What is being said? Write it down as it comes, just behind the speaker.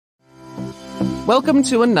Welcome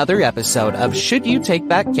to another episode of Should You Take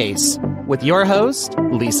That Case with your host,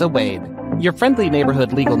 Lisa Wade, your friendly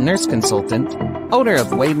neighborhood legal nurse consultant, owner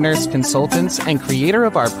of Wade Nurse Consultants, and creator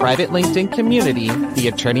of our private LinkedIn community, the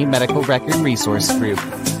Attorney Medical Record Resource Group.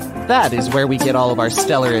 That is where we get all of our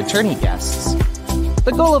stellar attorney guests.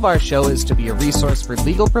 The goal of our show is to be a resource for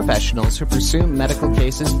legal professionals who pursue medical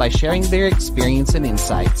cases by sharing their experience and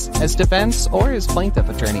insights as defense or as plaintiff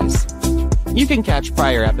attorneys. You can catch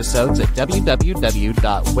prior episodes at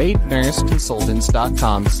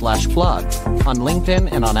www.wadenurseconsultants.com/blog on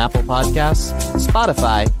LinkedIn and on Apple Podcasts,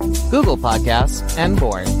 Spotify, Google Podcasts, and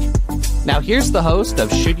more. Now here's the host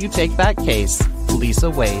of Should You Take That Case, Lisa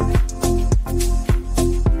Wade.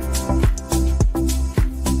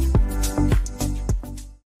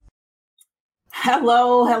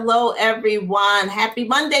 Hello, everyone. Happy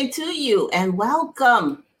Monday to you, and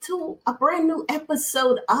welcome to a brand new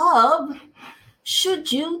episode of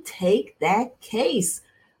Should You Take That Case?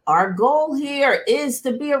 Our goal here is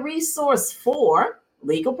to be a resource for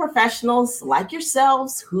legal professionals like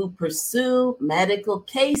yourselves who pursue medical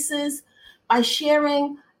cases by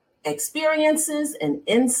sharing experiences and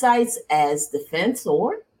insights as defense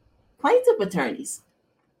or plaintiff attorneys.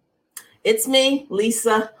 It's me,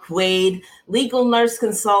 Lisa Wade, legal nurse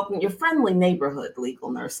consultant, your friendly neighborhood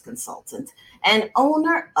legal nurse consultant, and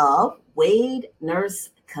owner of Wade Nurse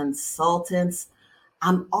Consultants.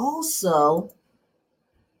 I'm also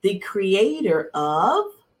the creator of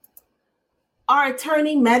our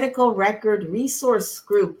Attorney Medical Record Resource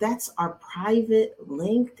Group. That's our private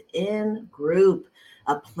LinkedIn group,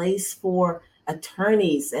 a place for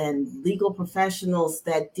attorneys and legal professionals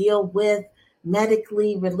that deal with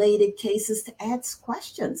medically related cases to ask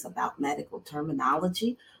questions about medical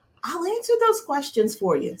terminology. I'll answer those questions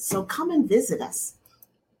for you. So come and visit us.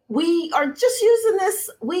 We are just using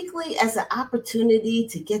this weekly as an opportunity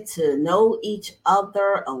to get to know each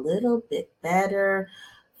other a little bit better,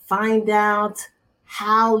 find out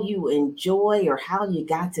how you enjoy or how you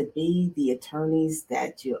got to be the attorneys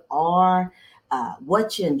that you are,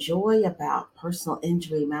 what you enjoy about personal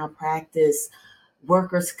injury, malpractice,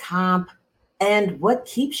 workers' comp, and what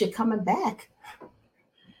keeps you coming back.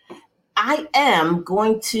 I am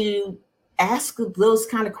going to ask those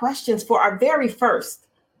kind of questions for our very first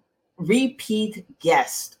repeat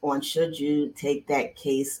guest on Should You Take That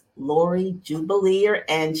Case, Laurie Jubelirer,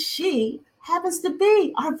 and she happens to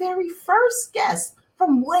be our very first guest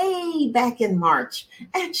from way back in March,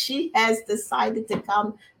 and she has decided to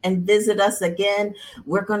come and visit us again.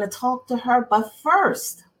 We're going to talk to her, but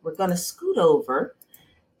first, we're going to scoot over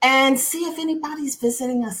and see if anybody's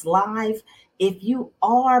visiting us live. If you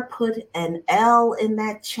are, put an L in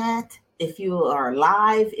that chat. If you are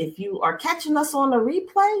live, if you are catching us on a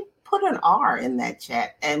replay, put an R in that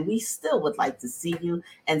chat. And we still would like to see you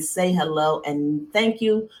and say hello. And thank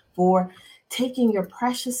you for taking your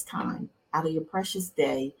precious time out of your precious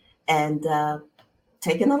day and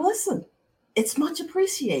taking a listen. It's much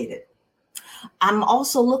appreciated. I'm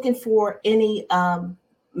also looking for any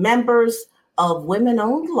members of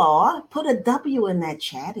Women-Owned Law. Put a W in that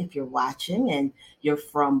chat if you're watching and you're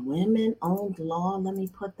from Women-Owned Law. Let me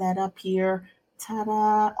put that up here.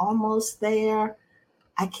 Ta-da, almost there.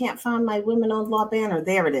 I can't find my Women-Owned Law banner.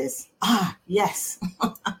 There it is. Yes.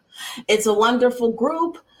 It's a wonderful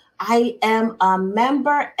group. I am a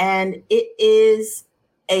member, and it is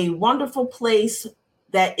a wonderful place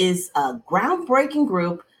that is a groundbreaking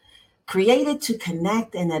group created to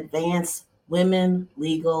connect and advance women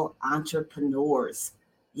legal entrepreneurs.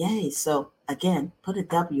 Yay. So again, put a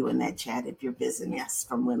W in that chat if you're visiting us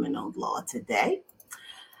from Women-Owned Law today.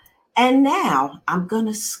 And now I'm going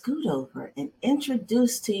to scoot over and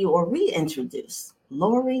introduce to you or reintroduce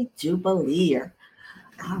Laurie Jubelirer.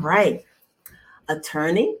 All right.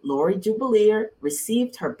 Attorney Laurie Jubelirer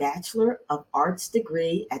received her Bachelor of Arts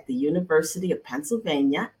degree at the University of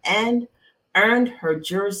Pennsylvania and earned her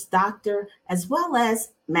Juris Doctor as well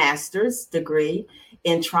as master's degree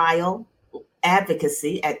in trial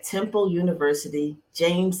advocacy at Temple University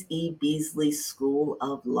James E. Beasley School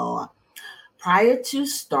of Law. Prior to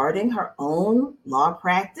starting her own law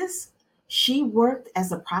practice, she worked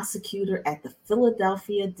as a prosecutor at the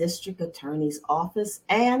Philadelphia District Attorney's Office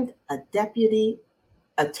and a Deputy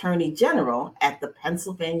Attorney General at the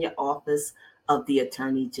Pennsylvania Office of the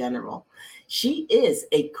Attorney General. She is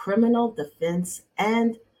a criminal defense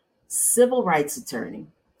and civil rights attorney.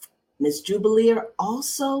 Ms. Jubelirer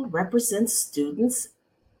also represents students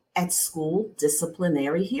at school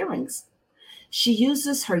disciplinary hearings. She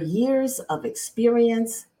uses her years of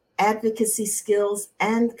experience, advocacy skills,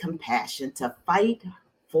 and compassion to fight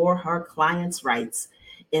for her clients' rights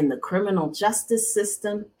in the criminal justice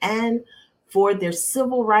system and for their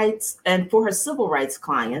civil rights and for her civil rights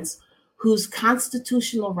clients whose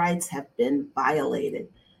constitutional rights have been violated.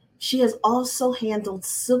 She has also handled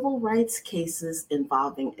civil rights cases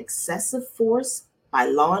involving excessive force by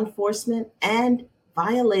law enforcement and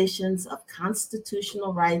violations of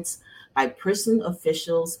constitutional rights by prison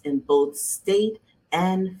officials in both state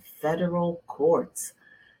and federal courts.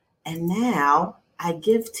 And now I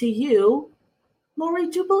give to you Laurie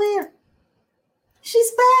Jubelirer.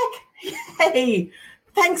 She's back. Yay.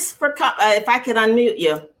 Thanks for coming. If I could unmute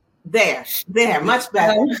you. There, much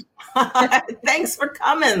better. Thanks for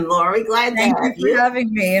coming, Laurie. Glad to have you. Thank you for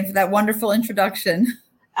having me and for that wonderful introduction.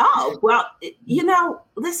 Oh, well,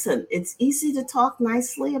 listen, it's easy to talk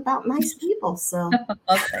nicely about nice people. So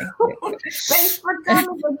Thank you. Thanks for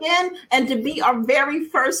coming again and to be our very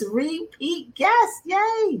first repeat guest.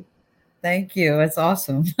 Yay. Thank you. It's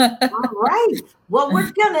awesome. All right. Well,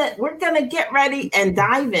 we're gonna get ready and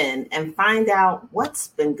dive in and find out what's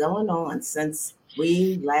been going on since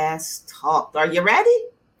we last talked. Are you ready?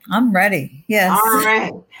 I'm ready. Yes. All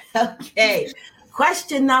right. Okay.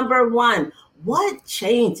 Question number 1. What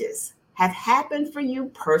changes have happened for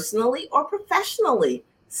you personally or professionally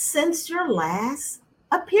since your last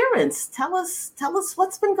appearance? Tell us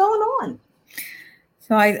what's been going on.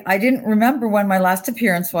 So I didn't remember when my last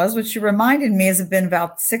appearance was, which you reminded me has been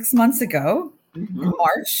about 6 months ago. Mm-hmm. In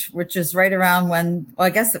March, which is right around when, well, I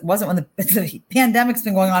guess it wasn't when the pandemic's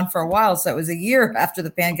been going on for a while. So it was a year after the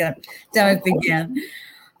pandemic began.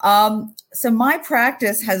 So my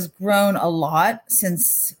practice has grown a lot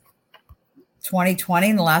since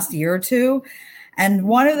 2020 in the last year or two. And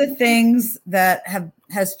one of the things that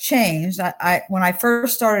has changed, when I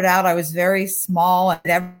first started out, I was very small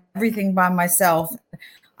and everything by myself.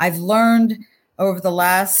 I've learned over the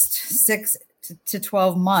last 6 to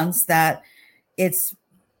 12 months that it's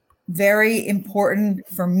very important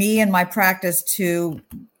for me and my practice to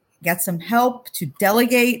get some help, to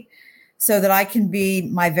delegate so that I can be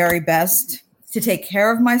my very best, to take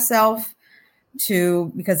care of myself,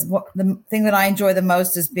 because the thing that I enjoy the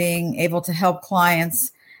most is being able to help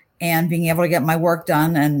clients and being able to get my work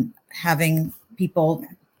done and having people,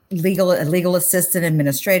 a legal assistant,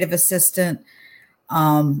 administrative assistant.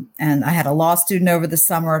 And I had a law student over the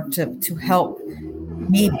summer to help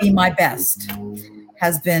me be my best.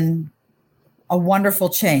 Has been a wonderful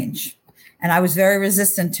change. And I was very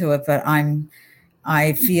resistant to it, but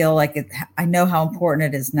I feel like I know how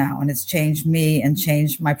important it is now. And it's changed me and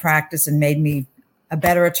changed my practice and made me a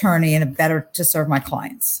better attorney and a better to serve my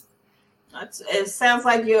clients. It sounds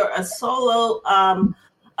like you're a solo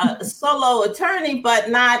attorney, but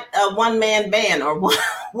not a one-man band or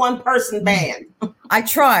one-person band. I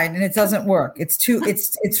tried and it doesn't work.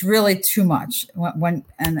 It's really too much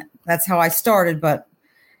and that's how I started, but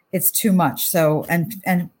it's too much. So,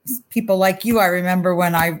 and people like you, I remember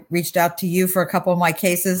when I reached out to you for a couple of my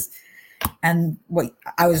cases and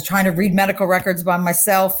I was trying to read medical records by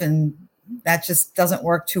myself, and that just doesn't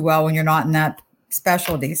work too well when you're not in that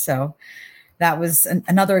specialty. So that was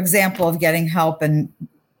another example of getting help and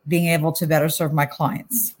being able to better serve my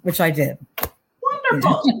clients, which I did.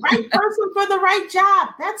 Wonderful. Right person for the right job.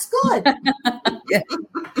 That's good. Yeah.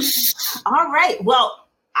 All right. Well,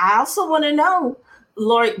 I also want to know,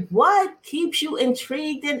 Laurie, what keeps you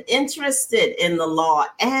intrigued and interested in the law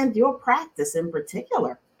and your practice in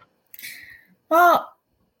particular? Well,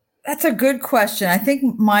 that's a good question. I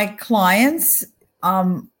think my clients,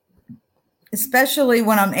 especially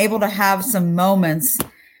when I'm able to have some moments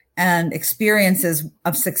and experiences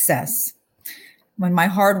of success, when my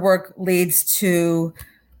hard work leads to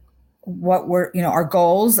what our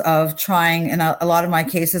goals of trying, and a lot of my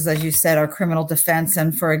cases, as you said, are criminal defense.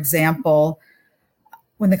 And for example,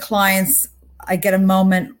 when the clients, I get a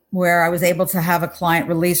moment where I was able to have a client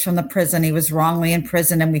released from the prison. He was wrongly in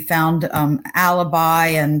prison, and we found alibi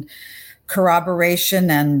and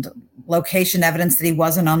corroboration and location evidence that he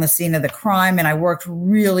wasn't on the scene of the crime. And I worked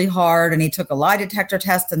really hard, and he took a lie detector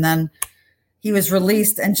test, and then he was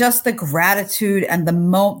released. And just the gratitude and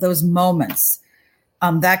those moments,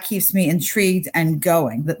 that keeps me intrigued and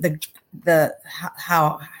going.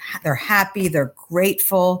 How they're happy, they're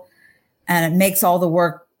grateful, and it makes all the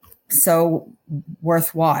work so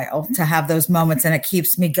worthwhile to have those moments, and it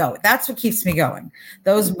keeps me going. That's what keeps me going.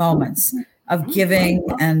 Those moments of giving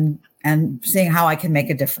and seeing how I can make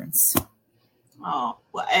a difference. Oh,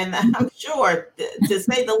 well, and I'm sure, to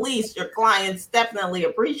say the least, your clients definitely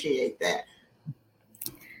appreciate that.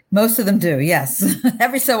 Most of them do, yes.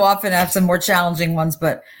 Every so often I have some more challenging ones,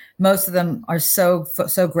 but most of them are so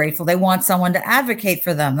grateful. They want someone to advocate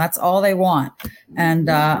for them. That's all they want. And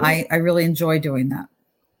I really enjoy doing that.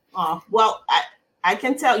 Oh, well, I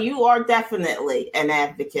can tell you are definitely an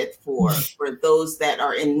advocate for those that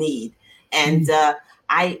are in need. And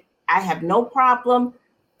I have no problem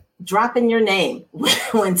dropping your name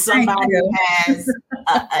when somebody has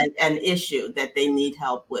an issue that they need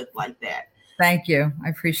help with like that. Thank you. I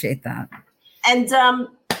appreciate that. And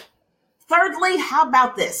thirdly, how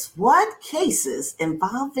about this? What cases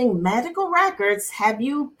involving medical records have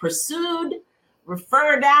you pursued,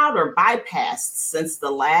 referred out, or bypassed since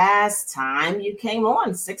the last time you came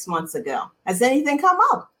on 6 months ago? Has anything come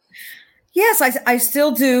up? Yes, I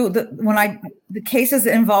still do. The cases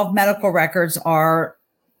that involve medical records are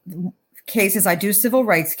cases, I do civil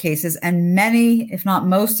rights cases, and many, if not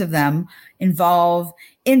most of them, involve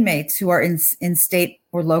inmates who are in state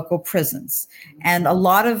or local prisons. And a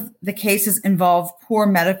lot of the cases involve poor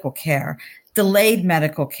medical care, delayed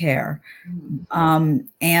medical care,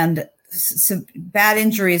 and bad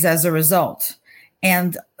injuries as a result.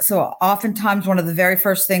 And so oftentimes one of the very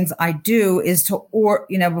first things I do is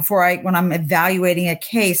when I'm evaluating a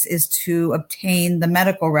case, is to obtain the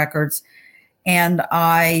medical records. And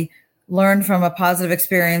I learned from a positive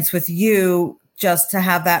experience with you just to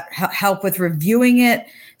have that help with reviewing it,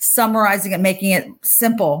 summarizing it, making it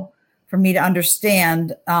simple for me to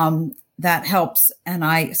understand. That helps. And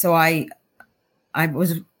I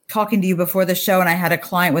was talking to you before the show, and I had a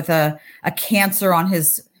client with a cancer on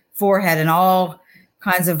his forehead and all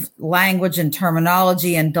kinds of language and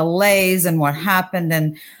terminology and delays and what happened.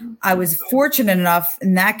 And I was fortunate enough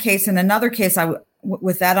in that case. In another case,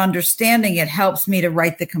 with that understanding, it helps me to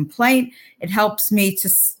write the complaint. It helps me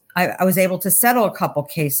I was able to settle a couple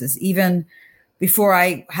cases, even before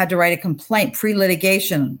I had to write a complaint,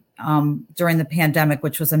 pre-litigation during the pandemic,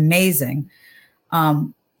 which was amazing.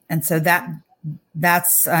 And so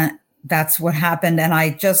that's what happened. And I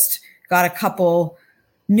just got a couple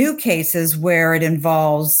new cases where it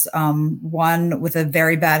involves one with a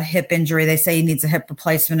very bad hip injury. They say he needs a hip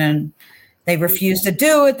replacement and they refuse to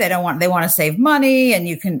do it. They want to save money,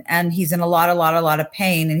 and he's in a lot of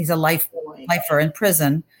pain, and he's a lifer in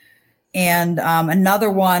prison. And another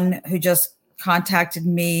one who just contacted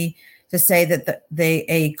me to say that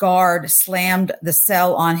a guard slammed the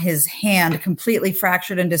cell on his hand, completely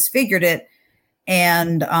fractured and disfigured it.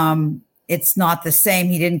 And it's not the same.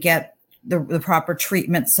 He didn't get the proper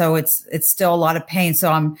treatment. So it's still a lot of pain.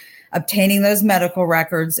 So I'm obtaining those medical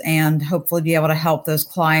records and hopefully be able to help those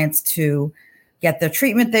clients to get the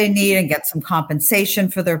treatment they need and get some compensation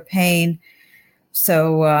for their pain.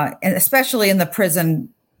 So, and especially in the prison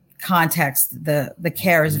context, the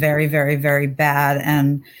care is very, very, very bad.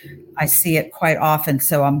 And I see it quite often.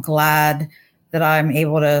 So I'm glad that I'm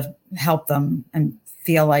able to help them and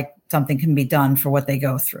feel like something can be done for what they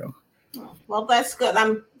go through. Well, that's good.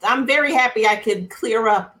 I'm very happy I could clear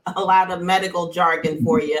up a lot of medical jargon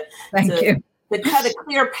for you. Thank you. To cut a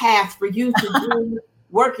clear path for you to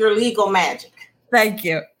work your legal magic. Thank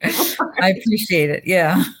you. I appreciate it.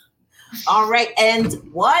 Yeah. All right. And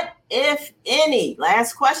what, if any,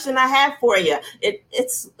 last question I have for you?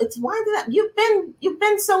 It's winding up. You've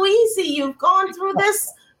been so easy. You've gone through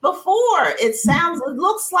this before. It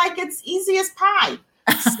looks like it's easy as pie.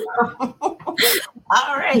 So,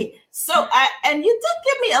 all right. So, and you did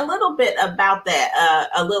give me a little bit about that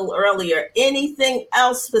a little earlier. Anything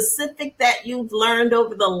else specific that you've learned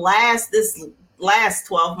over this last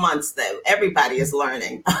 12 months that everybody is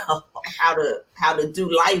learning how to do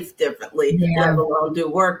life differently, let alone do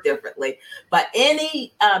work differently? But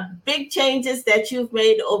any big changes that you've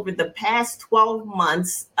made over the past 12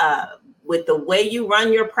 months with the way you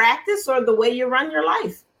run your practice or the way you run your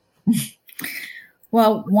life?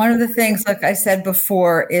 Well, one of the things, like I said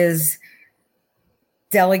before, is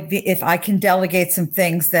if I can delegate some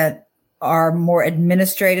things that are more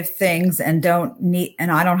administrative things and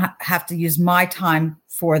I don't have to use my time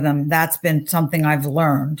for them. That's been something I've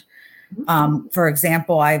learned. For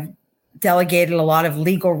example, I've delegated a lot of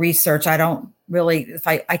legal research. I don't really, if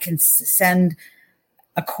I can send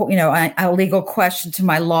a legal question to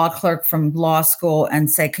my law clerk from law school and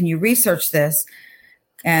say, can you research this?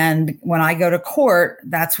 And when I go to court,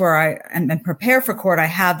 that's where and prepare for court. I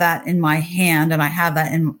have that in my hand and I have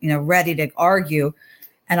that ready to argue.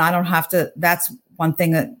 And I don't have to, that's one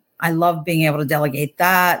thing that I love, being able to delegate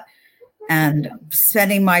that and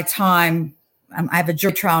spending my time. I have a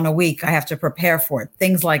jury trial in a week. I have to prepare for it.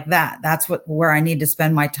 Things like that. That's where I need to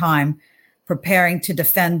spend my time preparing to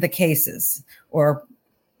defend the cases or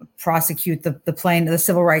prosecute the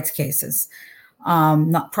civil rights cases.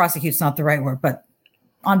 Not prosecute's not the right word, but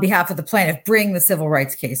on behalf of the plaintiff, bring the civil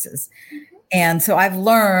rights cases. And so I've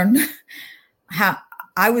learned how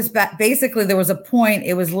I was basically, there was a point,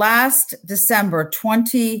 it was last December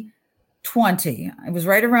 2020, 20. It was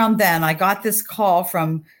right around then I got this call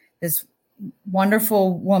from this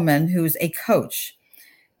wonderful woman who's a coach.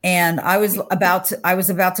 And I was about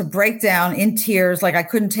to break down in tears, like I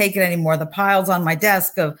couldn't take it anymore. The piles on my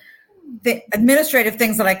desk of the administrative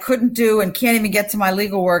things that I couldn't do and can't even get to my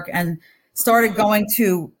legal work, and started going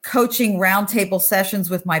to coaching roundtable sessions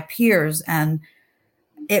with my peers. And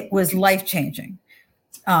it was life-changing.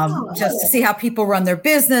 Just to see how people run their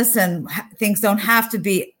business, and things don't have to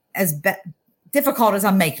be as difficult as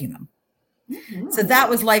I'm making them. Mm-hmm. So that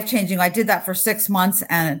was life-changing. I did that for 6 months,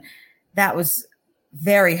 and that was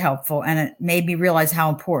very helpful. And it made me realize how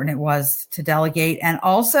important it was to delegate and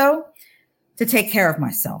also to take care of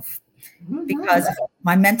myself. Mm-hmm. Because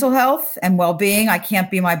my mental health and well-being, I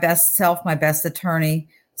can't be my best self, my best attorney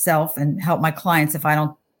self, and help my clients if I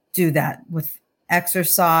don't do that with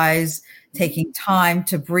exercise, taking time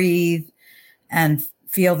to breathe and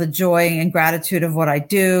feel the joy and gratitude of what I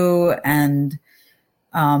do, and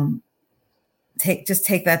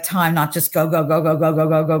take that time, not just go,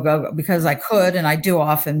 because I could, and I do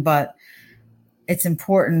often, but it's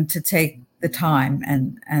important to take the time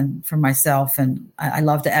and for myself. And I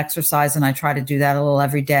love to exercise, and I try to do that a little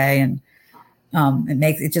every day. And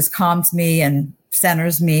it just calms me and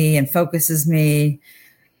centers me and focuses me.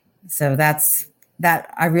 So that's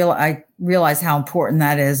that. I realize how important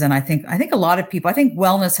that is. And I think a lot of people, I think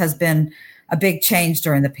wellness has been a big change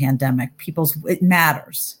during the pandemic. It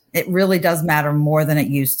matters. It really does matter more than it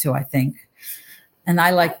used to, I think. And I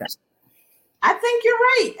like that. I think you're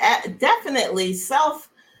right. Definitely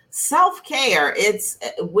self-care. It's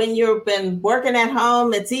when you've been working at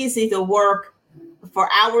home, it's easy to work for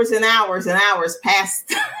hours and hours and hours past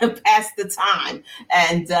the time.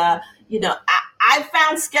 And, I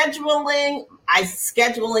found scheduling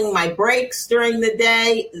my breaks during the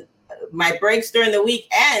day, my breaks during the week,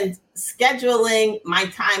 and scheduling my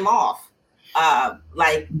time off.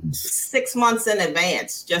 Like 6 months in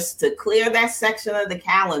advance, just to clear that section of the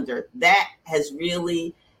calendar. That has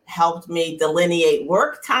really helped me delineate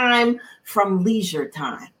work time from leisure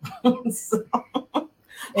time. So,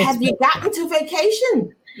 have you gotten to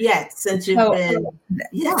vacation yet since you've been?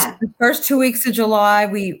 Yeah. The first 2 weeks of July,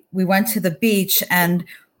 we went to the beach, and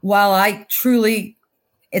while I truly,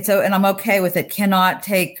 and I'm okay with it, cannot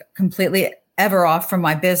take completely ever off from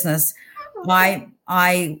my business,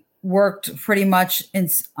 I worked pretty much in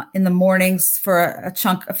the mornings for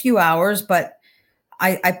a few hours, but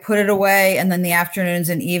I put it away, and then the afternoons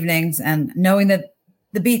and evenings, and knowing that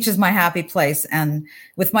the beach is my happy place and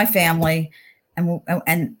with my family.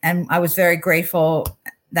 And I was very grateful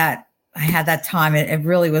that I had that time. It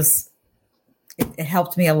really was, it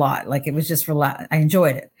helped me a lot. Like, it was just I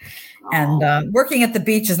enjoyed it. And working at the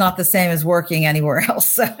beach is not the same as working anywhere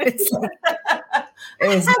else. So it's like, it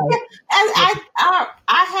was nice.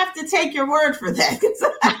 I have to take your word for that, because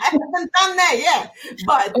I haven't done that yet.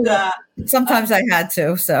 But sometimes I had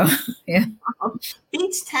to. So yeah.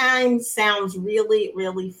 Beach time sounds really,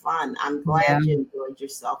 really fun. I'm glad you enjoyed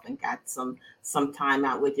yourself and got some time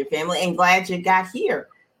out with your family, and glad you got here.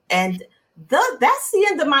 And that's the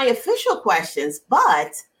end of my official questions.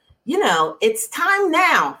 But it's time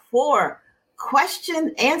now for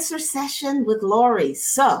question answer session with Laurie.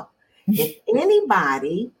 So if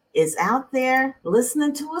anybody is out there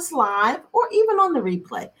listening to us live or even on the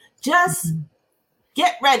replay, just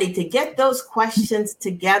get ready to get those questions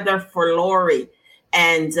together for Laurie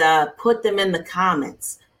and put them in the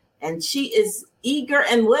comments. And she is eager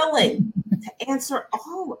and willing to answer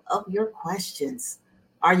all of your questions.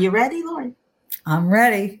 Are you ready, Laurie? I'm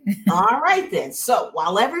ready. All right, then. So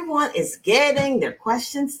while everyone is getting their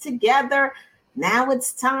questions together, now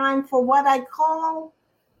it's time for what I call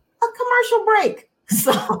a commercial break.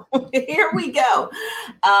 So here we go.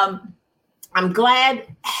 I'm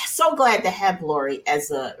so glad to have Laurie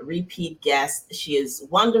as a repeat guest. She is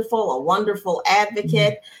wonderful, a wonderful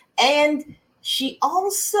advocate, and she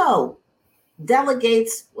also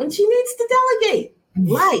delegates when she needs to delegate,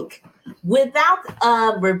 like without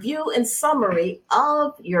a review and summary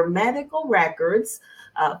of your medical records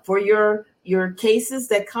for your cases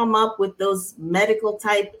that come up with those medical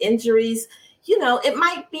type injuries. It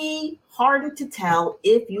might be harder to tell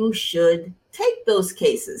if you should take those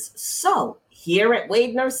cases. So here at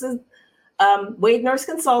Wade Nurse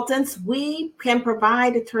Consultants, we can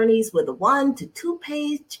provide attorneys with a 1 to 2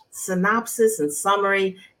 page synopsis and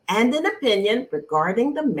summary and an opinion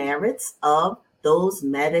regarding the merits of those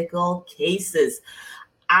medical cases.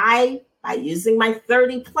 By using my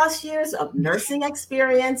 30 plus years of nursing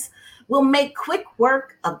experience, will make quick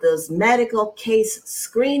work of those medical case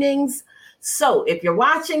screenings. So if you're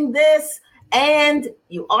watching this and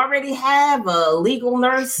you already have a legal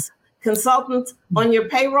nurse consultant on your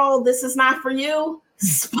payroll, this is not for you.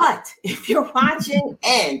 But if you're watching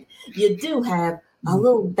and you do have a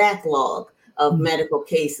little backlog of medical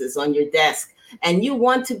cases on your desk, and you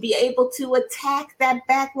want to be able to attack that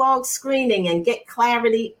backlog screening and get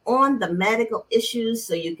clarity on the medical issues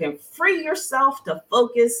so you can free yourself to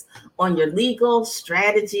focus on your legal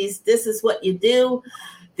strategies, this is what you do.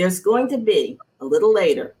 There's going to be a little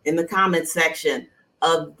later in the comment section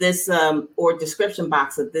of this or description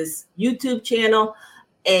box of this YouTube channel,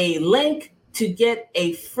 a link to get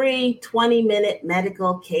a free 20-minute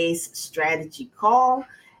medical case strategy call.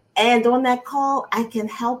 And on that call, I can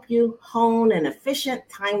help you hone an efficient,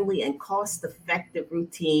 timely, and cost-effective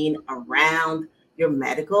routine around your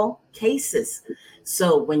medical cases.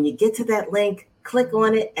 So when you get to that link, click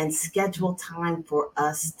on it and schedule time for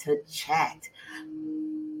us to chat.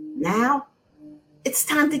 Now, it's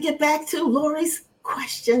time to get back to Laurie's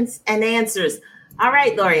questions and answers. All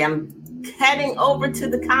right, Laurie, I'm heading over to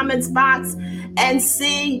the comments box and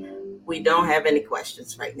see we don't have any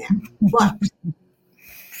questions right now. But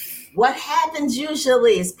what happens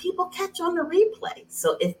usually is people catch on the replay.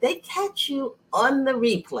 So if they catch you on the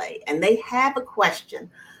replay and they have a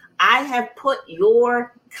question, I have put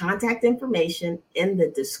your contact information in the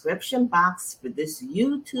description box for this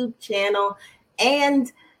YouTube channel.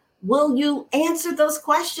 And will you answer those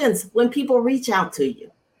questions when people reach out to you?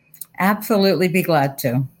 Absolutely, be glad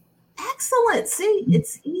to. Excellent. See,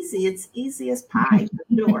 it's easy. It's easy as pie, for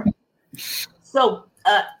sure. So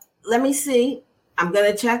let me see. I'm going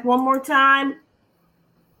to check one more time.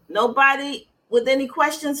 Nobody with any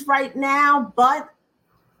questions right now, but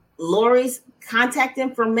Laurie's contact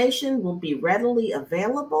information will be readily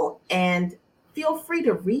available, and feel free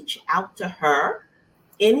to reach out to her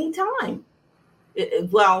anytime.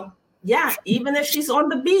 Well, yeah, even if she's on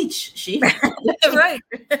the beach, she right.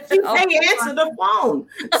 She may answer the phone.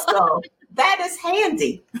 So that is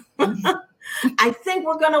handy. I think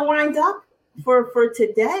we're going to wind up for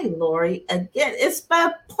today, Laurie. Again, it's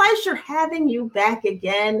a pleasure having you back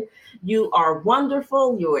again. You are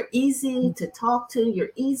wonderful. You are easy to talk to.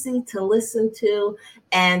 You're easy to listen to.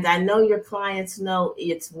 And I know your clients know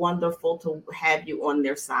it's wonderful to have you on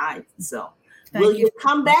their side. So will you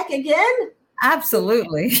come back again?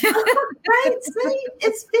 Absolutely. Right. See,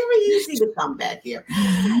 it's very easy to come back here.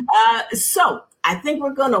 So I think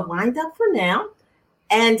we're going to wind up for now.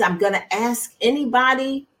 And I'm going to ask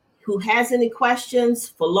anybody who has any questions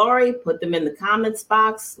for Laurie, put them in the comments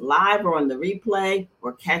box, live or on the replay,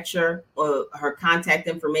 or catch her or her contact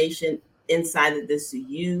information inside of this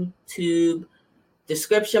YouTube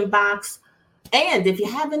description box. And if you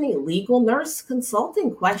have any legal nurse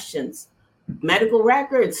consulting questions, medical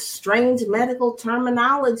records, strange medical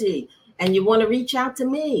terminology, and you want to reach out to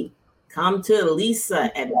me, come to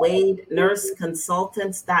Lisa at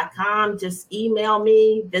wadenurseconsultants.com. Just email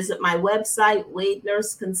me, visit my website,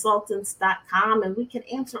 wadenurseconsultants.com, and we can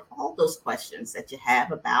answer all those questions that you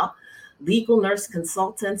have about legal nurse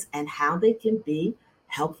consultants and how they can be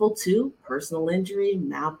helpful to personal injury,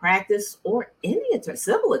 malpractice, or any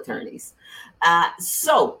civil attorneys.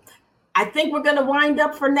 So I think we're going to wind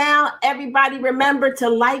up for now. Everybody remember to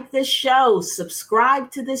like this show,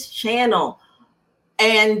 subscribe to this channel,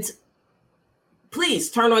 and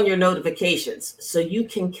please turn on your notifications so you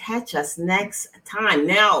can catch us next time.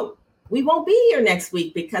 Now, we won't be here next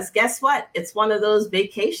week because guess what? It's one of those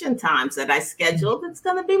vacation times that I scheduled. It's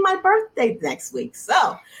going to be my birthday next week.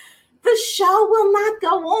 So the show will not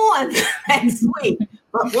go on next week,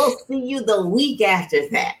 but we'll see you the week after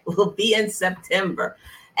that. We'll be in September.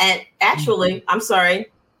 And actually, I'm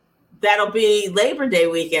sorry, that'll be Labor Day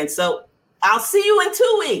weekend. So I'll see you in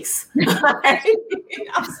 2 weeks.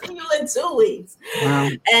 I'll see you in 2 weeks. Wow.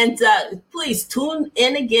 And please tune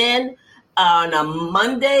in again on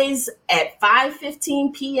Mondays at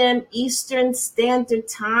 5:15 p.m. Eastern Standard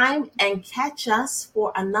Time and catch us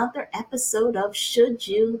for another episode of Should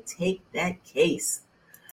You Take That Case?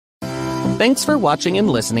 Thanks for watching and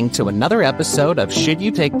listening to another episode of Should You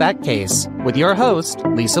Take That Case with your host,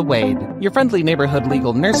 Lisa Wade, your friendly neighborhood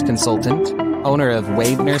legal nurse consultant, owner of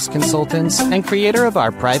Wade Nurse Consultants, and creator of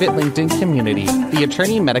our private LinkedIn community, the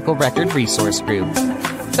Attorney Medical Record Resource Group.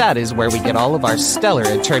 That is where we get all of our stellar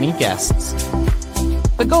attorney guests.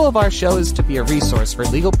 The goal of our show is to be a resource for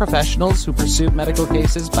legal professionals who pursue medical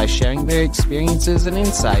cases by sharing their experiences and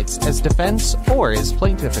insights as defense or as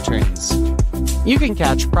plaintiff attorneys. You can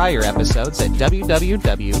catch prior episodes at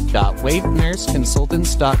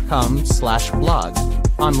www.wadenurseconsultants.com/blog,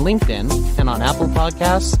 on LinkedIn, and on Apple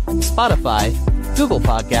Podcasts, Spotify, Google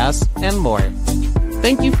Podcasts, and more.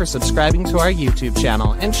 Thank you for subscribing to our YouTube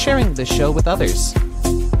channel and sharing this show with others.